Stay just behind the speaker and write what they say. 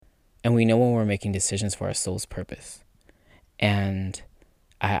And we know when we're making decisions for our soul's purpose. And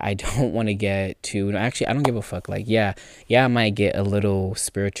I don't want to get too, actually, I don't give a fuck. Like, yeah, I might get a little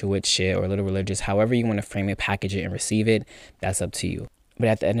spiritual with shit or a little religious. However you want to frame it, package it, and receive it, that's up to you. But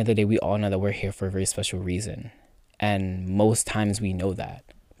at the end of the day, we all know that we're here for a very special reason. And most times we know that.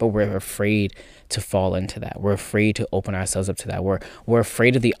 But we're afraid to fall into that. We're afraid to open ourselves up to that. We're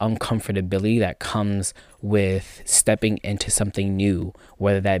afraid of the uncomfortability that comes with stepping into something new,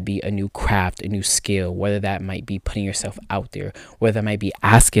 whether that be a new craft, a new skill, whether that might be putting yourself out there, whether that might be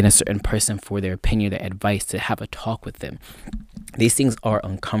asking a certain person for their opinion, their advice, to have a talk with them. These things are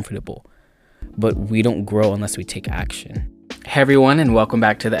uncomfortable, but we don't grow unless we take action. Hey everyone, and welcome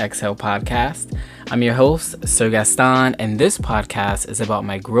back to the Exhale Podcast. I'm your host, Sir Gaston, and this podcast is about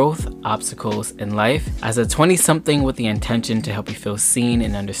my growth, obstacles, and life as a 20-something with the intention to help you feel seen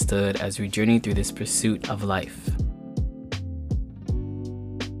and understood as we journey through this pursuit of life.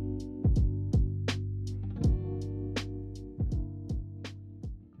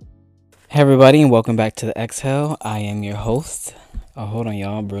 Hey everybody, and welcome back to the Exhale. I am your host. Oh, hold on,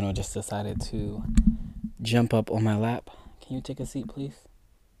 y'all. Bruno just decided to jump up on my lap. Can you take a seat, please?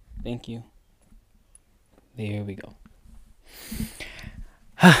 Thank you. There we go.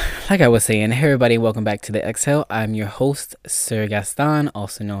 Like I was saying, hey everybody, welcome back to the Exhale. I'm your host, Sir Gaston,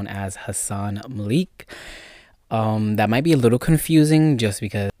 also known as Hassan Malik. That might be a little confusing just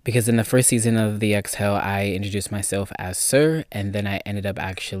because in the first season of the Exhale, I introduced myself as Sir, and then I ended up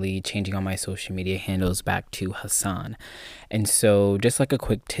actually changing all my social media handles back to Hassan. And so just like a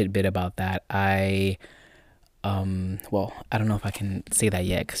quick tidbit about that, I don't know if I can say that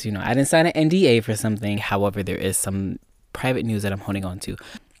yet because, I didn't sign an NDA for something. However, there is some private news that I'm holding on to.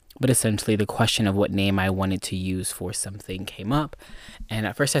 But essentially, the question of what name I wanted to use for something came up. And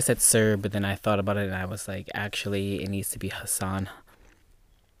at first I said Sir, but then I thought about it and I was like, actually, it needs to be Hassan.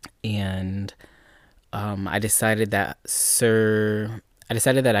 And I decided that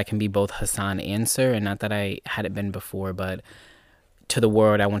I can be both Hassan and Sir. And not that I hadn't been before, but to the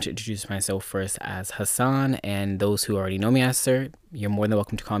world, I want to introduce myself first as Hassan, and those who already know me as Sir, you're more than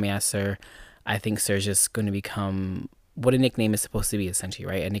welcome to call me as Sir. I think Sir is just going to become what a nickname is supposed to be, essentially,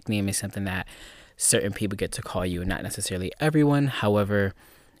 right? A nickname is something that certain people get to call you, not necessarily everyone. However,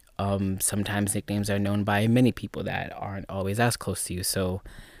 sometimes nicknames are known by many people that aren't always as close to you. So,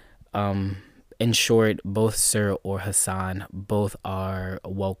 in short, both Sir or Hassan, both are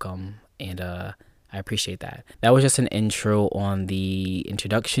welcome, and I appreciate that. That was just an intro on the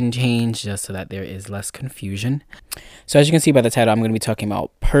introduction change, just so that there is less confusion. So as you can see by the title, I'm going to be talking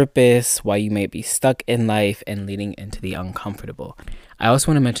about purpose, why you may be stuck in life, and leading into the uncomfortable. I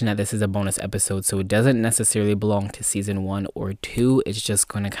also want to mention that this is a bonus episode, so it doesn't necessarily belong to season 1 or 2. It's just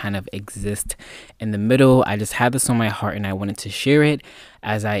going to kind of exist in the middle. I just had this on my heart and I wanted to share it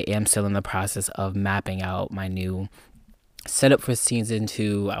as I am still in the process of mapping out my new setup for season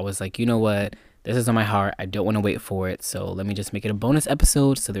 2. I was like, you know what? This is on my heart. I don't want to wait for it. So let me just make it a bonus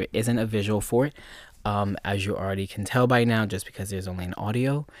episode so there isn't a visual for it. As you already can tell by now, just because there's only an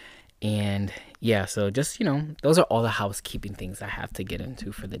audio. And yeah, so just, those are all the housekeeping things I have to get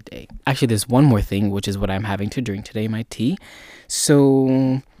into for the day. Actually, there's one more thing, which is what I'm having to drink today, my tea.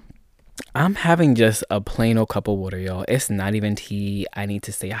 So I'm having just a plain old cup of water, y'all. It's not even tea. I need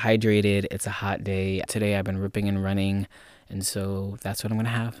to stay hydrated. It's a hot day. Today I've been ripping and running. And so that's what I'm going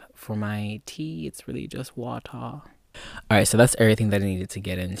to have for my tea. It's really just water. All right, so that's everything that I needed to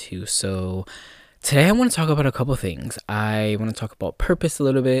get into. So today I want to talk about a couple things. I want to talk about purpose a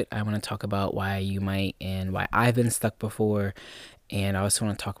little bit. I want to talk about why you might and why I've been stuck before. And I also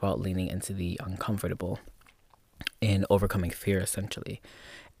want to talk about leaning into the uncomfortable and overcoming fear, essentially.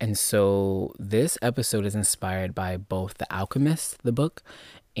 And so this episode is inspired by both The Alchemist, the book,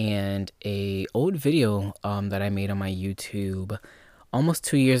 and a old video that I made on my YouTube almost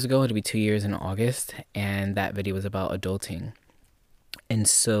 2 years ago. It'll be 2 years in August, and that video was about adulting. And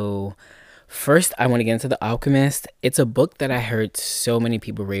so first I want to get into The Alchemist. It's a book that I heard so many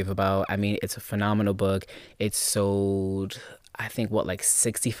people rave about. I mean, it's a phenomenal book. It's sold, I think, like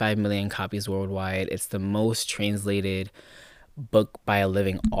 65 million copies worldwide. It's the most translated book by a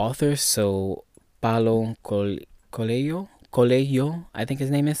living author. So Paulo Coelho, I think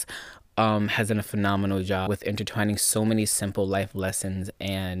his name is, has done a phenomenal job with intertwining so many simple life lessons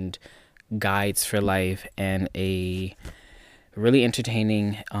and guides for life, and a really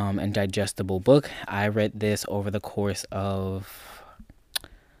entertaining and digestible book. I read this over the course of,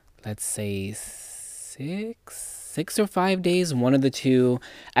 let's say, 6 or 5 days, one of the two.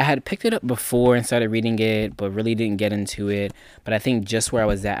 I had picked it up before and started reading it, but really didn't get into it. But I think just where I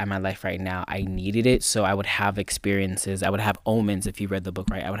was at in my life right now, I needed it. So I would have experiences. I would have omens. If you read the book,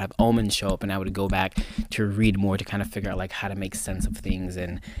 right, I would have omens show up, and I would go back to read more to kind of figure out like how to make sense of things.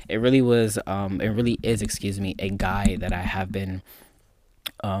 And it really was, it really is, excuse me, a guide that I have been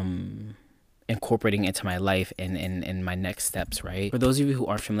incorporating into my life and in my next steps, right? For those of you who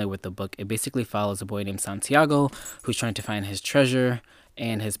aren't familiar with the book, it basically follows a boy named Santiago who's trying to find his treasure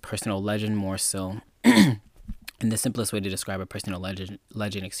and his personal legend more so. And the simplest way to describe a personal legend,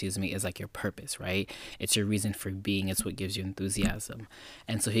 is like your purpose, right? It's your reason for being. It's what gives you enthusiasm.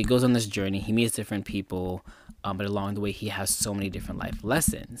 And so he goes on this journey. He meets different people, but along the way, he has so many different life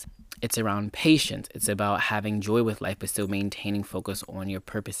lessons. It's around patience. It's about having joy with life, but still maintaining focus on your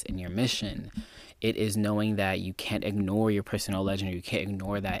purpose and your mission. It is knowing that you can't ignore your personal legend, or you can't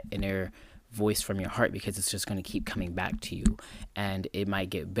ignore that inner voice from your heart, because it's just going to keep coming back to you, and it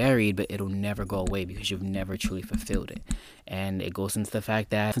might get buried, but it'll never go away because you've never truly fulfilled it. And it goes into the fact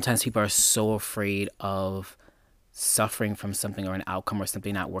that sometimes people are so afraid of suffering from something or an outcome or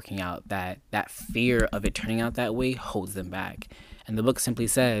something not working out that fear of it turning out that way holds them back. And the book simply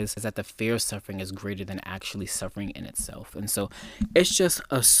says is that the fear of suffering is greater than actually suffering in itself. And so it's just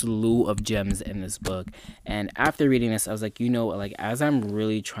a slew of gems in this book. And after reading this, I was like, like as I'm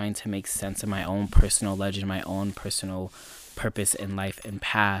really trying to make sense of my own personal legend, my own personal purpose in life and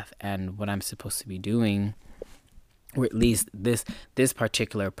path, and what I'm supposed to be doing, or at least this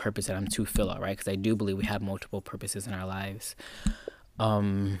particular purpose that I'm to fill out, right? Because I do believe we have multiple purposes in our lives.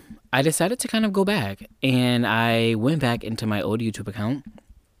 I decided to kind of go back, and I went back into my old YouTube account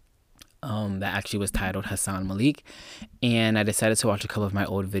that actually was titled Hassan Malik, and I decided to watch a couple of my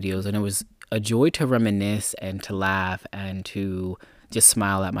old videos, and it was a joy to reminisce and to laugh and to just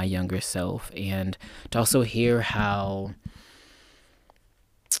smile at my younger self, and to also hear how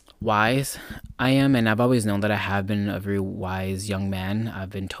wise I am. And I've always known that I have been a very wise young man. I've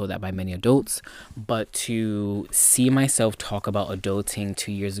been told that by many adults, but to see myself talk about adulting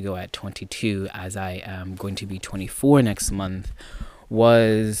 2 years ago at 22, as I am going to be 24 next month,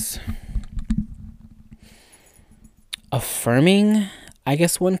 was affirming, I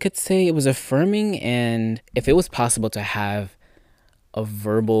guess one could say. It was affirming, and if it was possible to have a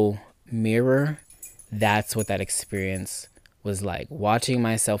verbal mirror, that's what that experience was like. Watching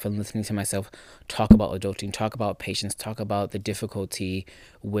myself and listening to myself talk about adulting, talk about patience, talk about the difficulty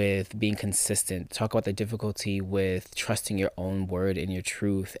with being consistent, talk about the difficulty with trusting your own word and your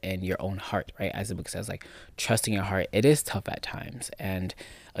truth and your own heart, right? As the book says, like trusting your heart, it is tough at times, and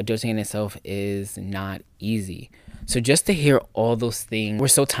adulting in itself is not easy. So just to hear all those things were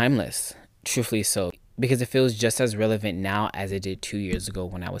so timeless, truthfully so, because it feels just as relevant now as it did 2 years ago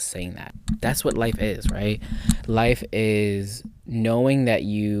when I was saying that. That's what life is, right? Life is knowing that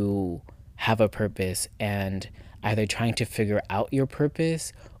you have a purpose and either trying to figure out your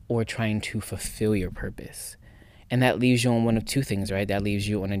purpose or trying to fulfill your purpose. And that leaves you on one of two things, right? That leaves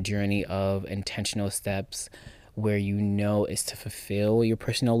you on a journey of intentional steps where is to fulfill your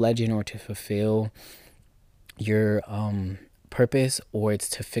personal legend or to fulfill your purpose, or it's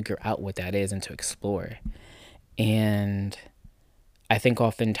to figure out what that is and to explore. And I think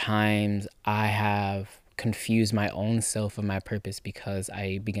oftentimes I have confused my own self and my purpose because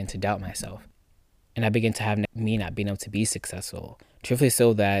I begin to doubt myself, and I begin to have me not being able to be successful. Truthfully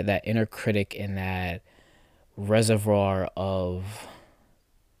so, that inner critic and that reservoir of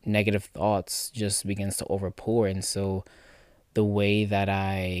negative thoughts just begins to overpour. And so the way that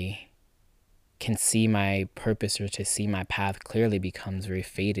I can see my purpose or to see my path clearly becomes very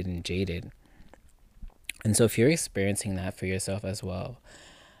faded and jaded. And so if you're experiencing that for yourself as well,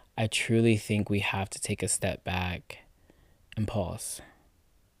 I truly think we have to take a step back and pause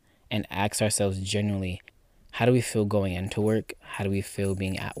and ask ourselves genuinely, how do we feel going into work? How do we feel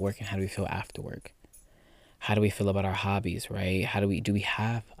being at work? And how do we feel after work? How do we feel about our hobbies, right? Do we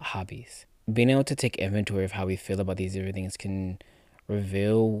have hobbies? Being able to take inventory of how we feel about these different things can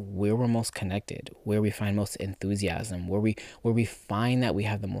reveal where we're most connected, where we find most enthusiasm, where we find that we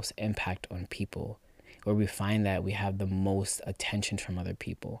have the most impact on people, where we find that we have the most attention from other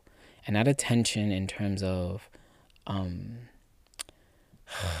people. And not attention in terms of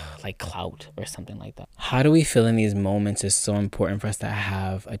like clout or something like that. How do we feel in these moments is so important for us to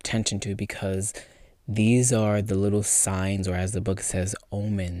have attention to, because these are the little signs, or as the book says,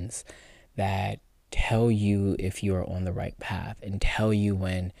 omens, that tell you if you are on the right path and tell you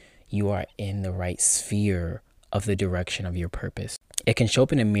when you are in the right sphere of the direction of your purpose. It can show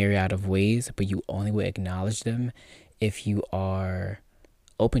up in a myriad of ways, but you only will acknowledge them if you are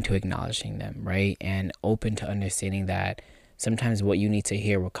open to acknowledging them, right? And open to understanding that sometimes what you need to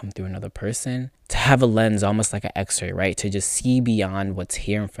hear will come through another person. To have a lens, almost like an x-ray, right? To just see beyond what's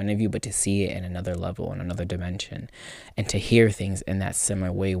here in front of you, but to see it in another level, in another dimension. And to hear things in that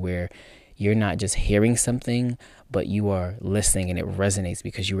similar way where you're not just hearing something, but you are listening and it resonates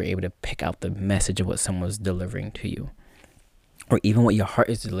because you were able to pick out the message of what someone was delivering to you, or even what your heart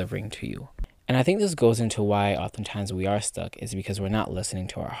is delivering to you. And I think this goes into why oftentimes we are stuck, is because we're not listening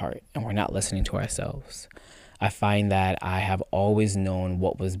to our heart and we're not listening to ourselves. I find that I have always known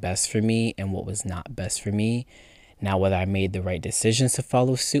what was best for me and what was not best for me. Now, whether I made the right decisions to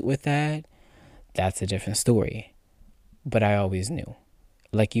follow suit with that, that's a different story. But I always knew,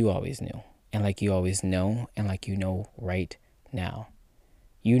 like you always knew, and like you always know, and like you know right now.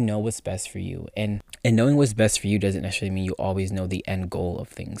 You know what's best for you. And knowing what's best for you doesn't necessarily mean you always know the end goal of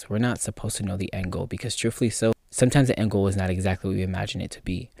things. We're not supposed to know the end goal because truthfully so, sometimes the end goal is not exactly what we imagine it to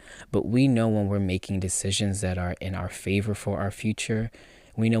be. But we know when we're making decisions that are in our favor for our future.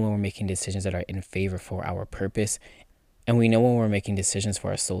 We know when we're making decisions that are in favor for our purpose. And we know when we're making decisions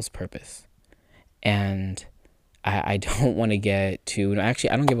for our soul's purpose. And I don't want to get too, actually,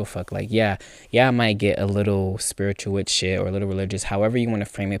 I don't give a fuck. Like, yeah, I might get a little spiritual with shit or a little religious. However you want to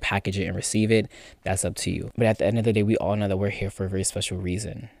frame it, package it, and receive it, that's up to you. But at the end of the day, we all know that we're here for a very special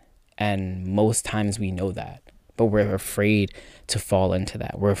reason. And most times we know that. But we're afraid to fall into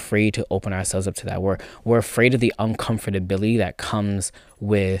that. We're afraid to open ourselves up to that. We're afraid of the uncomfortability that comes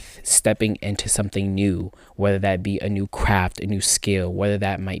with stepping into something new, whether that be a new craft, a new skill, whether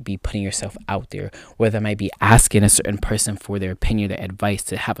that might be putting yourself out there, whether that might be asking a certain person for their opinion, their advice,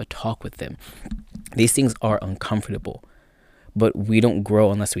 to have a talk with them. These things are uncomfortable, but we don't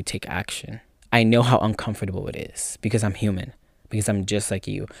grow unless we take action. I know how uncomfortable it is because I'm human, because I'm just like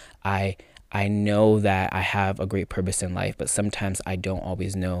you. I know that I have a great purpose in life, but sometimes I don't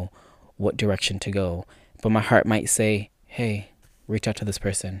always know what direction to go. But my heart might say, hey, reach out to this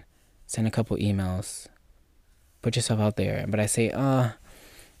person, send a couple emails, put yourself out there. But I say, I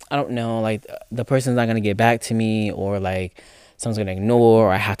don't know, like the person's not going to get back to me, or like someone's going to ignore,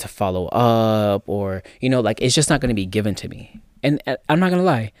 or I have to follow up, or, like it's just not going to be given to me. And I'm not going to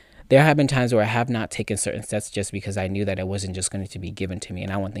lie. There have been times where I have not taken certain steps just because I knew that it wasn't just going to be given to me,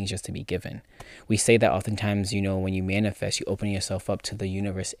 and I want things just to be given. We say that oftentimes, when you manifest, you open yourself up to the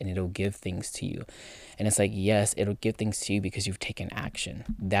universe and it'll give things to you. And it's like, yes, it'll give things to you because you've taken action.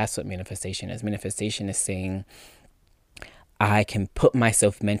 That's what manifestation is. Manifestation is saying, I can put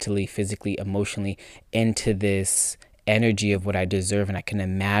myself mentally, physically, emotionally into this energy of what I deserve, and I can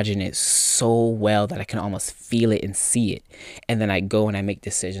imagine it so well that I can almost feel it and see it, and then I go and I make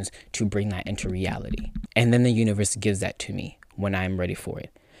decisions to bring that into reality, and then the universe gives that to me when I'm ready for it.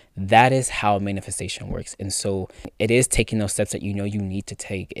 That is how manifestation works. And so it is taking those steps that you need to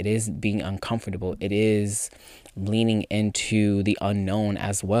take. It is being uncomfortable. It is leaning into the unknown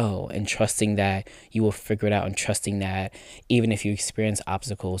as well, and trusting that you will figure it out, and trusting that even if you experience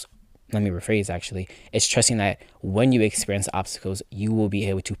obstacles, let me rephrase, actually, it's trusting that when you experience obstacles, you will be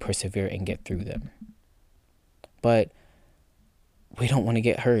able to persevere and get through them. But we don't want to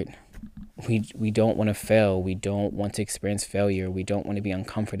get hurt. We don't want to fail. We don't want to experience failure. We don't want to be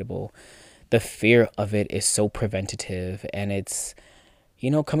uncomfortable. The fear of it is so preventative, and it's,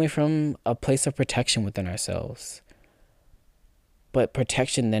 coming from a place of protection within ourselves. But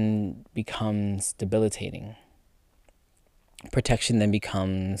protection then becomes debilitating. Protection then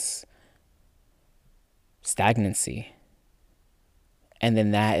becomes stagnancy. And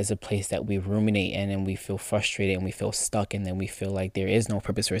then that is a place that we ruminate in, and we feel frustrated, and we feel stuck, and then we feel like there is no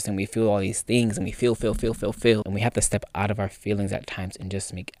purpose for us, and we feel all these things, and we feel. And we have to step out of our feelings at times and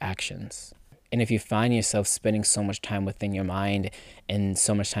just make actions. And if you find yourself spending so much time within your mind and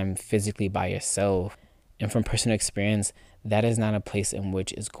so much time physically by yourself, and from personal experience, that is not a place in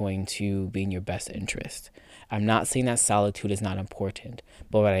which is going to be in your best interest. I'm not saying that solitude is not important,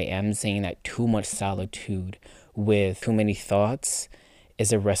 but what I am saying that too much solitude with too many thoughts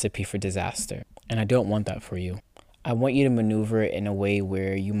is a recipe for disaster. And I don't want that for you. I want you to maneuver in a way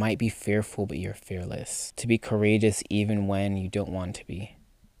where you might be fearful, but you're fearless. To be courageous even when you don't want to be.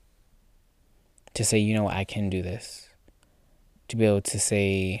 To say, I can do this. To be able to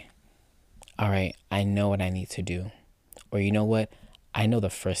say, all right, I know what I need to do. Or you know what? I know the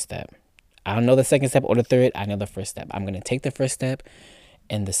first step. I don't know the second step or the third. I know the first step. I'm going to take the first step,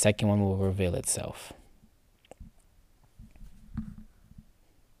 and the second one will reveal itself.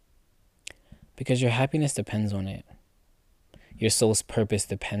 Because your happiness depends on it. Your soul's purpose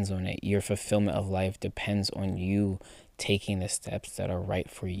depends on it. Your fulfillment of life depends on you taking the steps that are right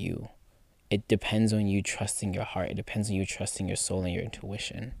for you It depends on you trusting your heart. It depends on you trusting your soul and your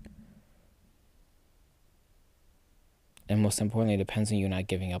intuition. And most importantly, it depends on you not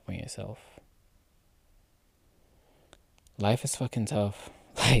giving up on yourself. Life is fucking tough.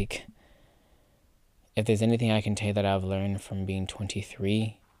 Like, if there's anything I can tell you that I've learned from being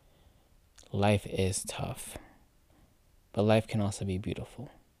 23, life is tough. But life can also be beautiful.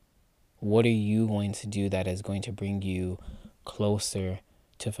 What are you going to do that is going to bring you closer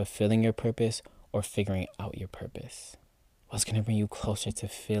to fulfilling your purpose or figuring out your purpose? What's going to bring you closer to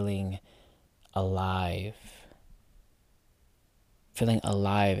feeling alive? Feeling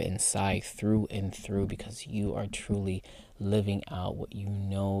alive inside, through and through, because you are truly living out what you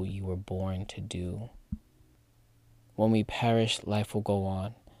know you were born to do. When we perish, life will go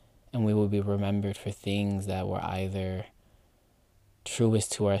on, and we will be remembered for things that were either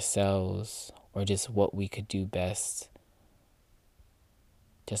truest to ourselves or just what we could do best,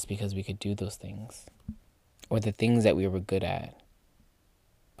 just because we could do those things. Or the things that we were good at,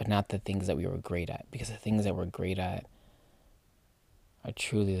 but not the things that we were great at, because the things that we're great at are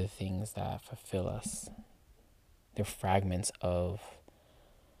truly the things that fulfill us. They're fragments of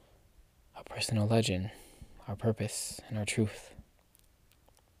our personal legend, our purpose, and our truth.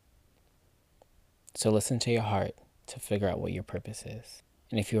 So listen to your heart to figure out what your purpose is.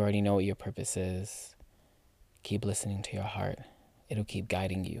 And if you already know what your purpose is, keep listening to your heart. It'll keep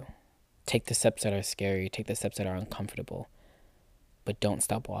guiding you. Take the steps that are scary, take the steps that are uncomfortable, but don't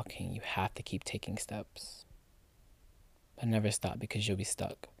stop walking. You have to keep taking steps. But never stop, because you'll be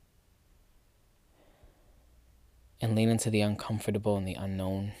stuck. And lean into the uncomfortable and the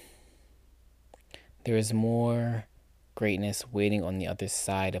unknown. There is more greatness waiting on the other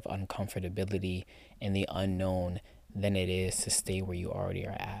side of uncomfortability and the unknown than it is to stay where you already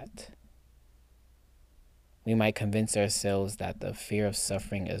are at. We might convince ourselves that the fear of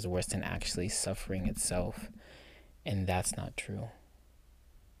suffering is worse than actually suffering itself, and that's not true.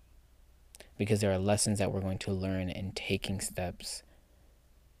 Because there are lessons that we're going to learn in taking steps,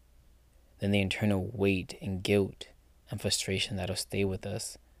 then the internal weight and guilt and frustration that'll stay with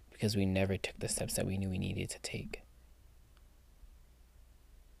us because we never took the steps that we knew we needed to take.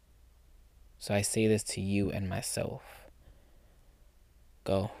 So I say this to you and myself.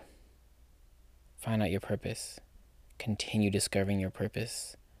 Go. Find out your purpose. Continue discovering your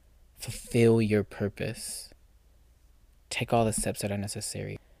purpose. Fulfill your purpose. Take all the steps that are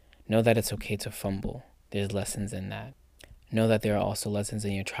necessary. Know that it's okay to fumble. There's lessons in that. Know that there are also lessons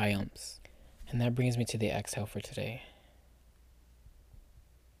in your triumphs. And that brings me to the exhale for today.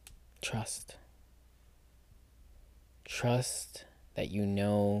 Trust. Trust that you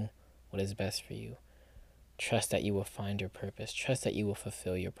know what is best for you. Trust that you will find your purpose. Trust that you will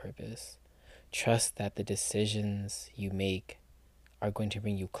fulfill your purpose. Trust that the decisions you make are going to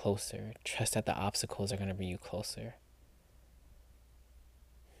bring you closer. Trust that the obstacles are going to bring you closer.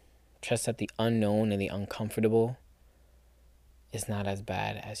 Trust that the unknown and the uncomfortable is not as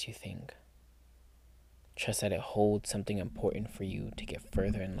bad as you think. Trust that it holds something important for you to get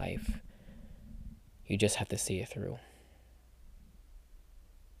further in life. You just have to see it through.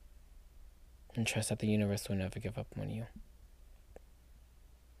 And trust that the universe will never give up on you.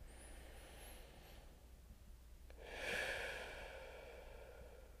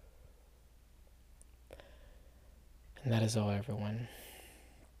 And that is all, everyone.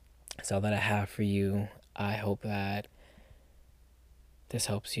 That's all that I have for you. I hope that this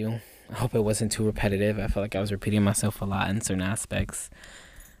helps you. I hope it wasn't too repetitive. I felt like I was repeating myself a lot in certain aspects.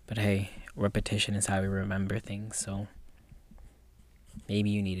 But hey, repetition is how we remember things. So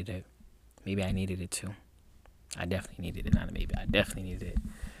maybe you needed it. Maybe I needed it too. I definitely needed it. Not maybe. I definitely needed it.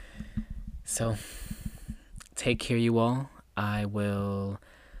 So take care, you all. I will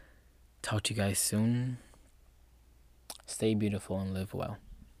talk to you guys soon. Stay beautiful and live well.